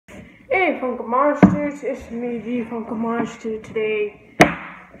Hey Funko Monsters, it's me, the Funko Monster. Today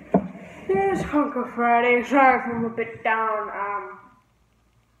is Funko Friday. Sorry if I'm a bit down.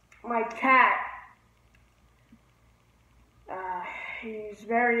 My cat, he's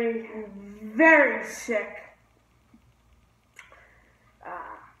very, very sick.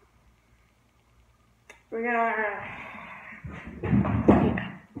 We're gonna,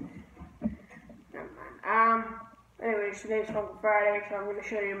 never mind. Anyways, today's Funko Friday, so I'm gonna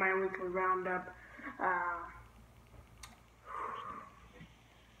show you my weekly roundup.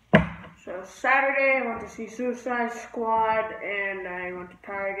 So Saturday, I went to see Suicide Squad, and I went to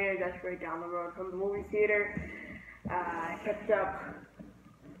Target. That's right down the road from the movie theater. I picked up,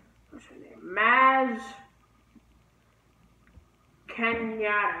 what's her name? Maz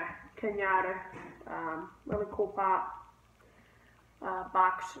Kenyatta. Really cool pop.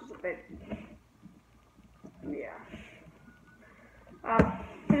 Box is a bit, yeah.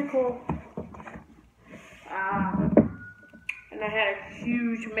 Pretty cool. And I had a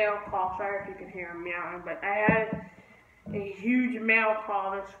huge mail call. Sorry if you can hear him meowing, but I had a huge mail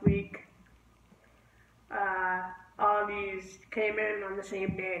call this week. All these came in on the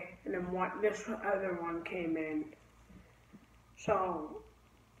same day, and then this other one came in. So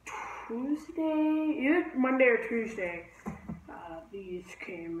Tuesday, either Monday or Tuesday, these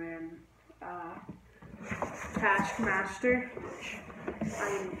came in. Taskmaster, which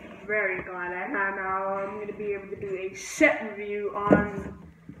I'm very glad I have now. I'm going to be able to do a set review on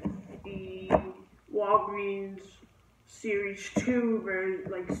the Walgreens Series 2,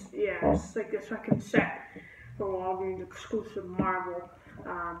 it's like the second set for Walgreens exclusive Marvel.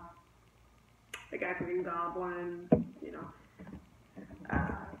 I got Green Goblin, you know.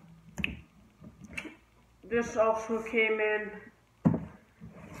 This also came in,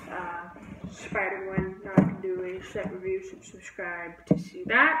 Spider-Man. Now I can do a set review, so subscribe to see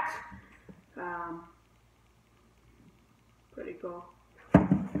that. Pretty cool.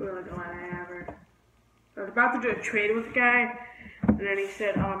 Really glad I have her. I was about to do a trade with the guy, and then he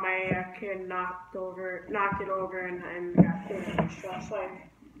said, "Oh, my kid knocked it over, and got damaged." So I was like,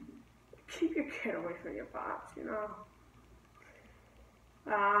 keep your kid away from your box, you know.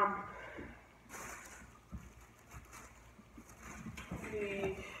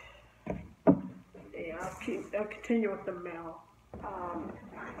 I'll continue with the mail.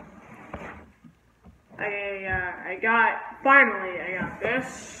 I got this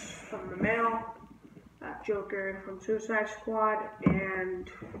from the mail. Joker from Suicide Squad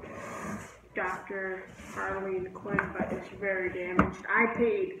and Dr. Harleen Quinn, but it's very damaged. I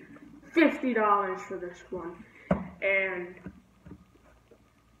paid $50 for this one, and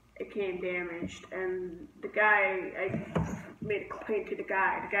it came damaged. And the guy, I made a complaint to the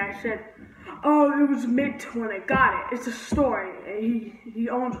guy. The guy said, "Oh, it was mint when I got it. It's a store. He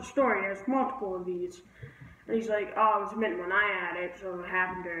owns a store. He has multiple of these." And he's like, "Oh, it was mint when I had it, so it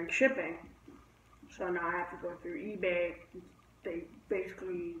happened during shipping. So now I have to go through eBay.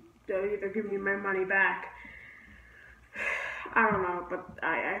 They'll either give me my money back." I don't know, but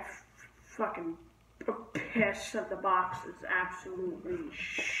I fucking pissed that the box is absolutely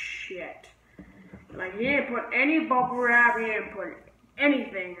shit. Like, he didn't put any bubble wrap, he didn't put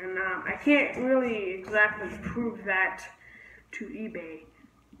anything, and I can't really exactly prove that to eBay.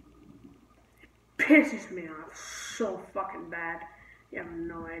 It pisses me off so fucking bad. You have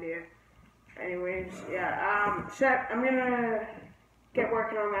no idea. Anyways, yeah, I'm gonna get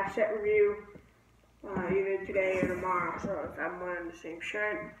working on that set review, either today or tomorrow. So if I'm wearing the same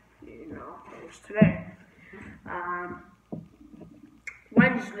shirt, you know, it was today.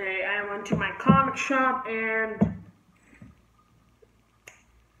 Wednesday, I went to my comic shop and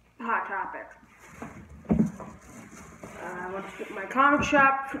Hot Topic. I went to my comic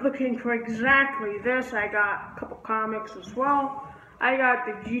shop looking for exactly this. I got a couple comics as well. I got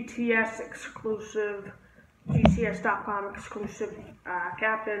the GTS.com exclusive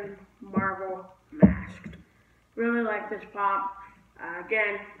Captain Marvel Masked. Really like this pop.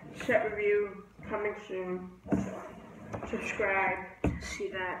 Again, set review coming soon. So subscribe to see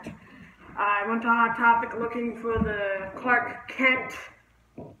that. I went to Hot Topic looking for the Clark Kent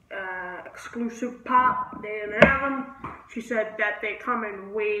exclusive pop. They didn't have them. She said that they come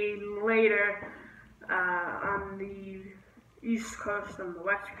in way later on the East Coast and the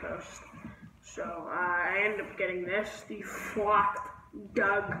West Coast. So I ended up getting this, the Flocked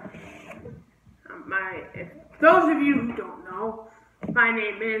Doug. If those of you who don't know, my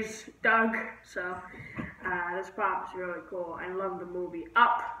name is Doug. So this pop is really cool. I love the movie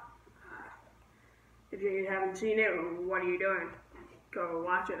Up. If you haven't seen it, what are you doing? Go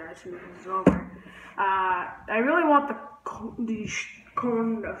watch it as soon as it's over. I really want the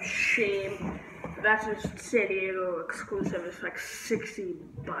cone of shame. That's a San Diego exclusive. It's like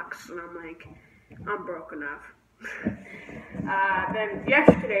 $60, and I'm like, I'm broke enough. Then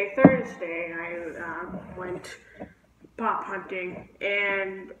yesterday, Thursday, I went pop hunting,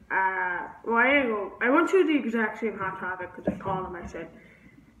 and I went to the exact same Hot Topic because I called them. I said,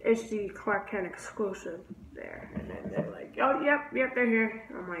 it's the Clark Kent exclusive there, and then they're like, oh, yep, they're here.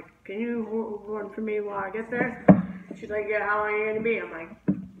 I'm like, can you hold one for me while I get there? She's like, yeah, how long are you gonna be? I'm like,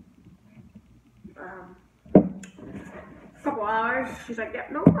 a couple hours. She's like, yeah,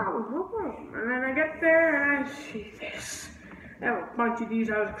 no problem. And then I get there and I see this. I have a bunch of these.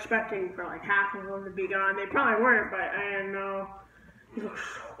 I was expecting for like half of them to be gone. They probably weren't, but I didn't know. These look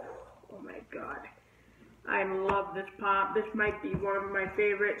so cool. Oh my god. I love this pop. This might be one of my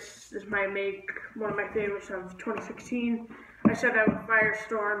favorites. This might make one of my favorites of 2016. I said that with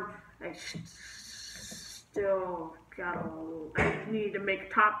Firestorm. I still I need to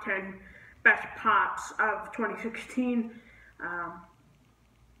make top 10 best pops of 2016.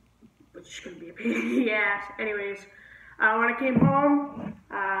 Which is going to be a pain in the ass. Anyways, when I came home,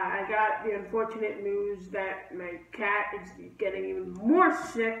 I got the unfortunate news that my cat is getting even more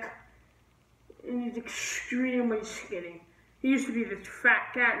sick. And he's extremely skinny. He used to be this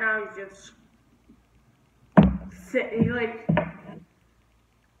fat cat, now he's just thick.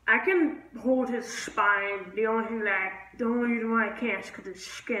 I can hold his spine. The only reason why I can't is because his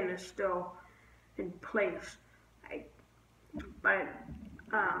skin is still in place. I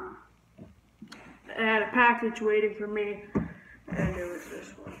had a package waiting for me, and it was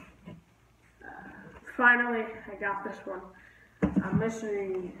this one. Finally, I got this one. I'm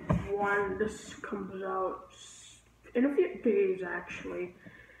missing one. This comes out in a few days, actually.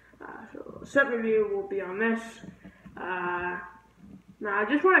 So, set review will be on this. Now, I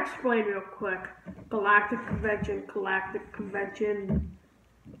just want to explain real quick. Galactic Convention,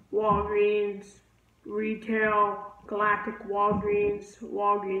 Walgreens, retail, Galactic, Walgreens,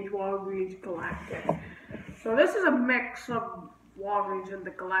 Galactic. So this is a mix of Walgreens and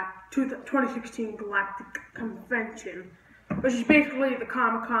the 2016 Galactic Convention, which is basically the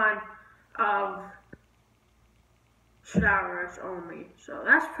Comic-Con of Star Wars only. So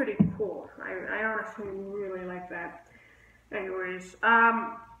that's pretty cool. I honestly really like that. Anyways,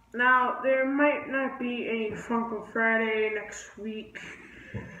 now there might not be any Funko Friday next week,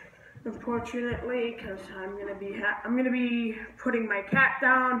 unfortunately, because I'm gonna be putting my cat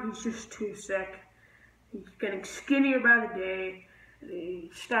down. He's just too sick. He's getting skinnier by the day.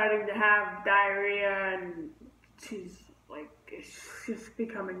 He's starting to have diarrhea, and it's just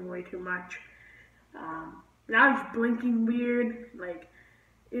becoming way too much. Now he's blinking weird. Like,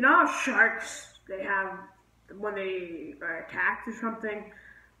 you know how sharks, they have, when they are attacked or something,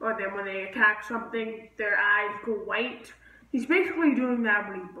 or then when they attack something, their eyes go white. He's basically doing that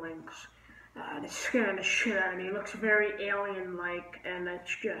when he blinks. It's scaring the shit out of me. He looks very alien-like, and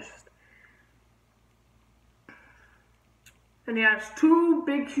it's just... And he has two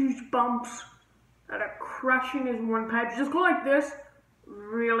big, huge bumps that are crushing his windpipe. Just go like this,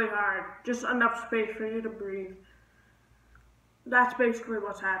 really hard. Just enough space for you to breathe. That's basically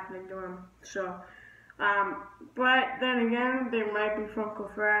what's happening to him. So, but then again, there might be Funko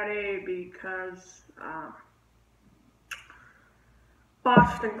Friday because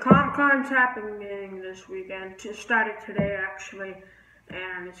Boston Comic-Con's happening this weekend. It started today, actually,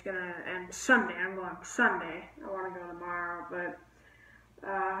 and it's gonna end Sunday. I'm going Sunday. I want to go tomorrow, but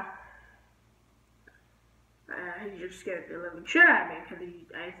he just scared the living shit out of me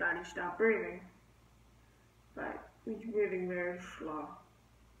because I thought he stopped breathing, but he's breathing very slow.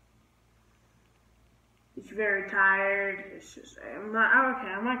 He's very tired. It's just, I'm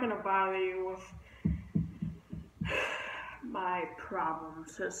not gonna bother you with my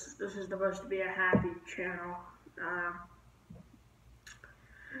problems. This is supposed to be a happy channel.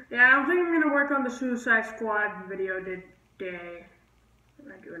 Yeah, I don't think I'm gonna work on the Suicide Squad video today. I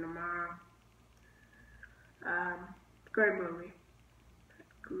might do it tomorrow. Great movie.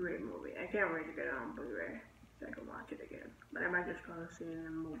 I can't wait to get it on Blu-ray so I can watch it again. But I might just go see it in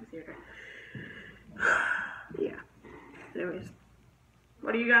the movie theater. Yeah. Anyways,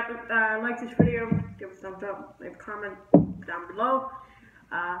 what do you got? Like this video, give a thumbs up, leave a comment down below.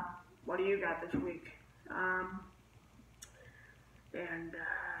 What do you got this week? And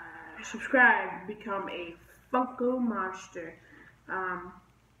subscribe, become a Funko monster.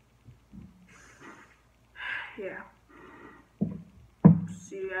 Yeah.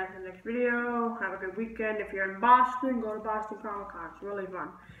 See you guys in the next video. Have a good weekend. If you're in Boston, go to Boston Comic-Con. It's really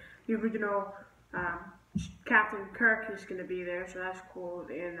fun. The original Captain Kirk is going to be there, so that's cool.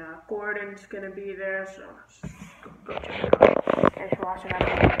 And Gordon's going to be there, so go check it out. Thanks for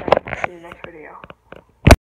watching.